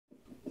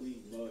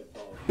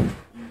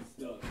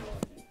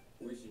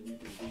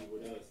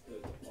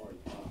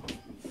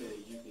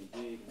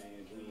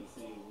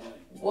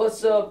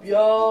What's up,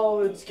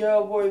 y'all? It's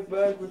Cowboy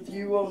back with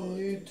you on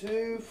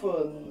YouTube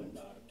for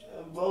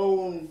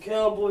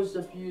Cowboys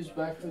Diper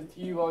back with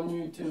you on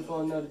YouTube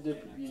for another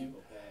Dipper review.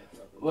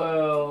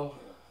 Well,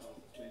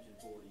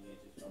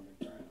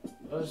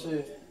 let's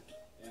see.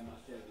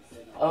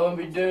 I'm gonna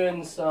be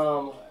doing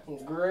some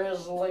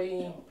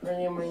Grizzly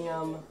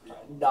Premium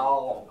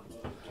Dog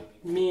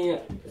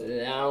Mint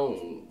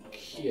Long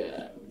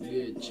Cat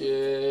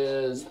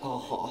bitches. Ha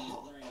ha ha.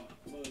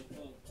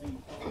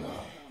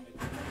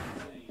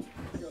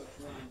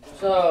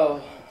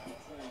 So,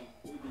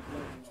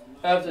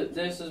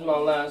 this is my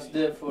last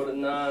dip for the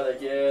night, I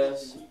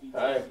guess.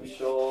 I ain't for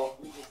sure.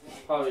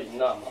 Probably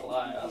not my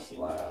last.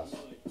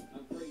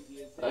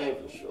 I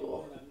ain't for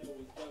sure.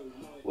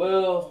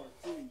 Well,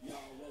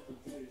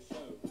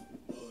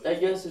 I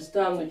guess it's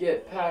time to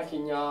get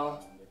packing,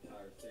 y'all.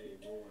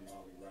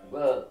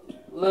 But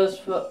let's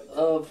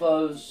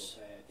first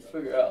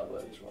figure out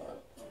what's right.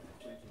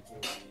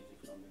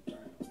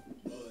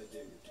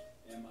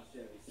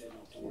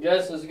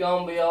 Guess it's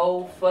gonna be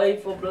old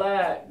Faithful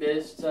Black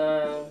this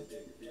time.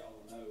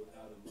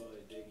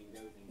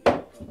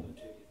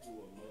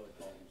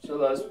 So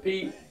that's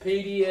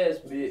PDS,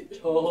 bitch.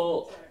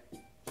 Oh.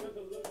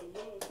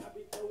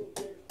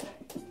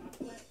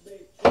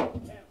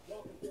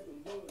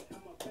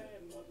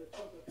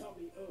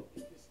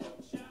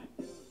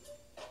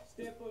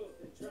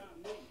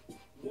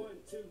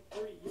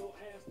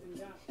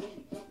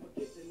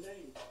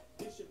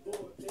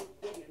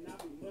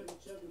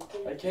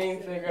 I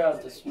can't figure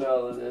out the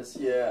smell of this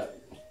yet.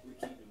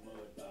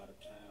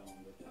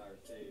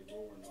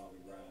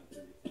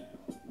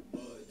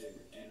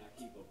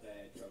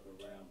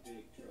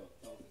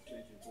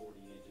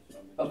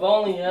 I've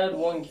only had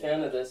one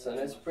can of this and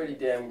it's pretty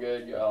damn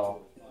good,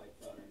 y'all.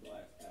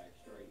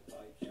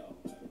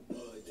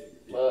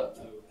 But,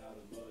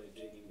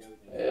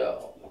 yeah.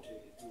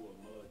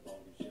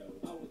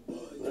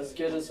 Let's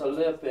get us a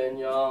lip in,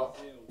 y'all.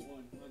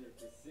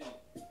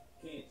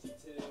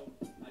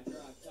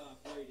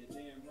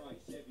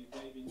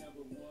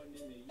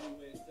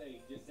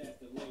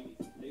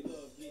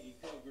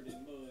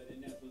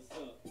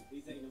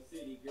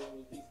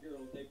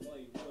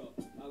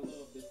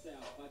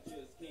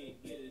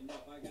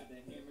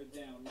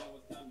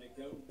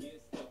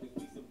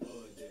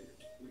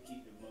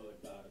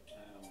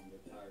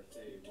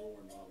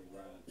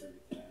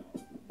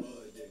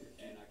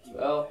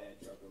 Well,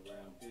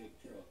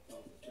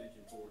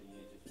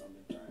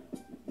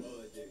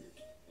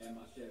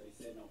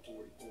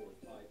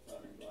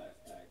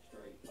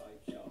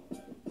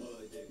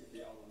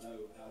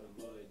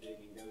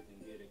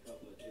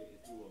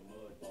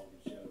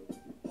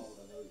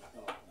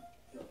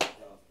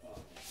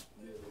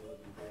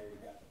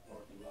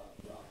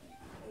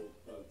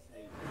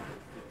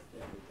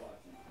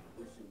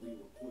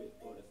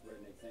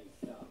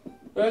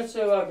 let's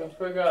see if I can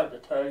figure out the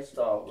taste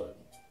of it.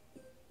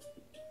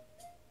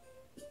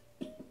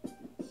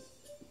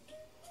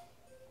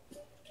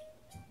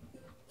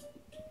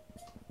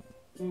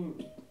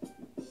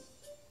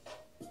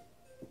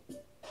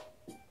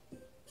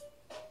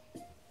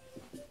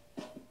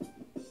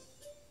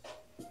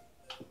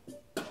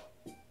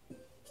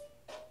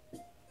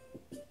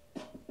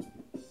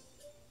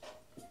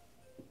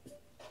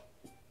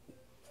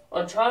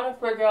 I'm trying to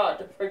figure out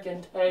the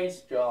freaking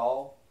taste,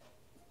 y'all.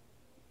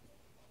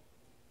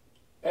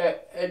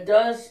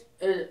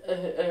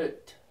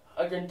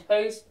 I can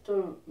taste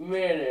the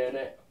mint in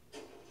it.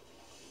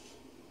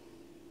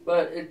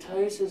 But it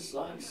tastes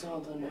like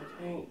something.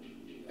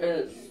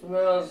 It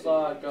smells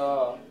like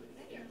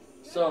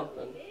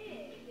something.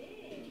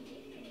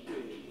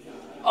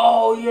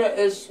 Oh yeah,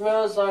 it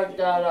smells like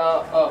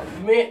that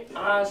mint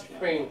ice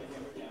cream.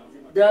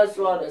 That's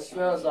what it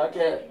smells like.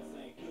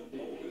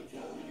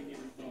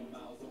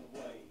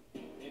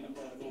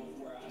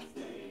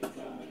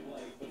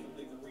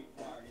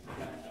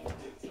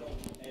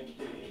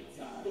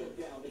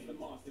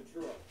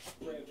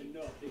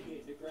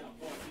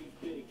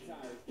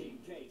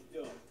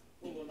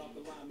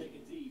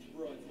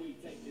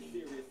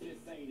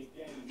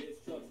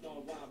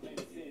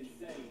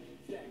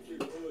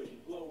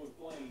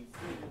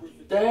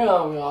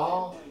 Damn,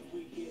 y'all.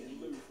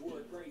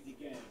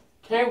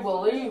 Can't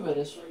believe it.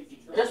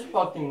 It's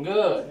fucking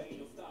good.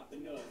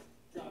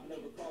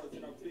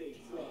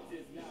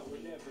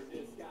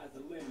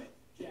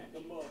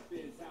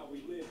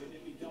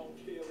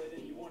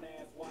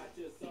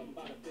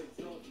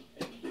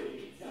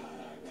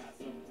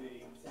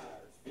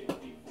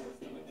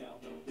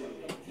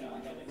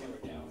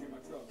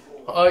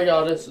 Alright,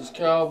 y'all, this is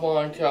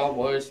Cowboy and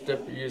Cowboys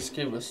Diper. You just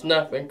keep it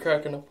snapping,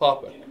 cracking, and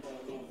popping.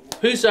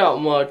 Peace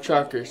out, mud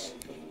truckers.